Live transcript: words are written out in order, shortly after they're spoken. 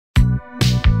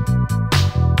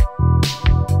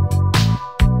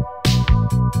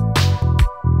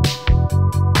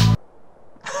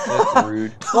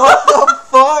rude. What the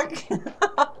fuck?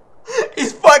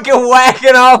 He's fucking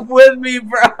whacking off with me,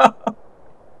 bro.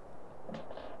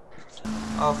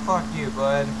 Oh, fuck you,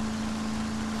 bud.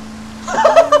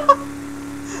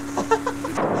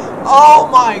 Oh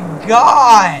my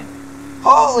god!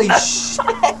 Holy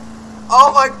shit!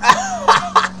 Oh my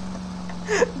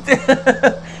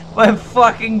Dude, my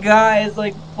fucking guy is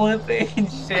like flipping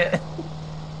and shit.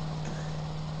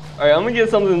 Alright, I'm gonna get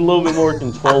something a little bit more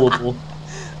controllable.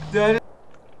 Dude.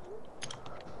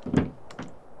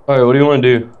 Alright, what do you want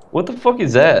to do? What the fuck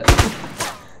is that?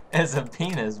 It's a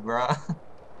penis, bro.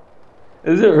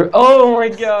 Is it? Oh my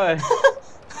god! Hey,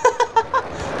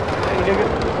 nigga,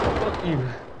 fuck you.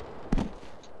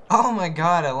 Oh my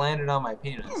god, I landed on my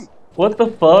penis. What the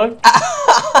fuck?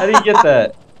 How do you get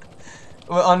that?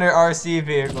 Well, under RC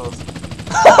vehicles.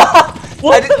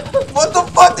 What? What the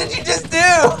fuck did you just do?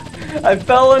 I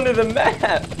fell under the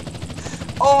map.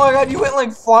 Oh my god, you went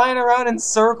like flying around in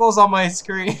circles on my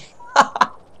screen.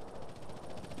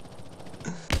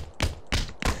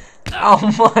 Oh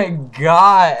my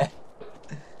god.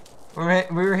 We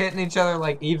were hitting each other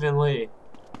like evenly.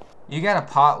 You got a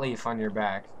pot leaf on your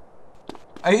back.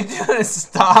 Are you doing a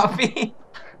stoppie?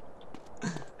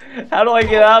 How do I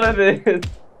get out of this?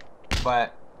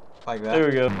 But, like that. There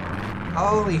we go.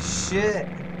 Holy shit.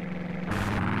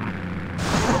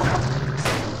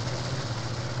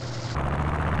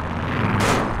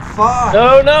 Fuck.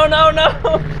 No, no, no, no!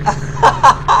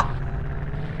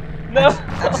 No!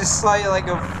 I just saw you like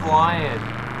go flying.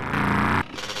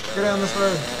 Go down this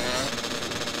road.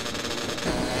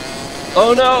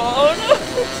 Oh no, oh no!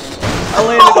 I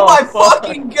landed Oh off. my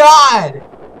fucking god!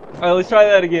 Alright, let's try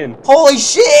that again. Holy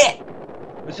shit!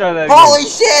 Let's try that again. Holy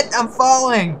shit! I'm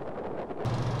falling!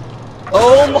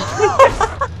 Oh my!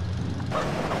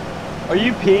 Are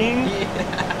you peeing?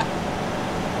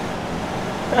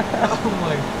 Yeah. Oh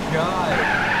my god.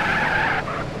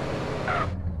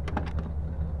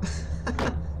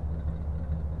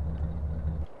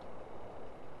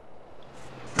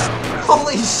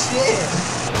 Holy shit!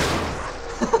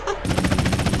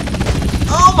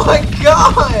 Oh my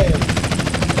god!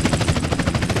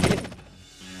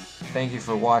 Thank you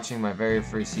for watching my very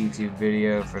first YouTube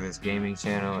video for this gaming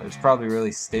channel. It was probably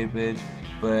really stupid,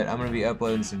 but I'm going to be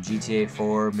uploading some GTA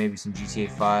 4, maybe some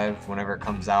GTA 5 whenever it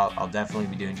comes out. I'll definitely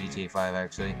be doing GTA 5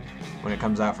 actually when it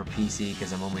comes out for PC,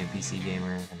 because I'm only a PC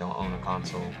gamer. I don't own a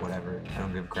console, whatever. I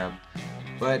don't give a crap.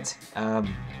 But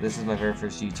this is my very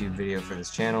first YouTube video for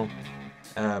this channel.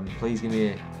 Please give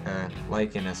me a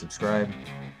like and a subscribe.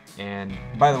 And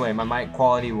by the way, my mic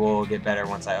quality will get better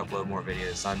once I upload more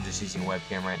videos. So I'm just using a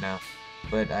webcam right now,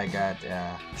 but I got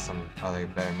some other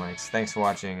better mics. Thanks for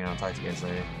watching, and I'll talk to you guys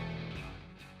later.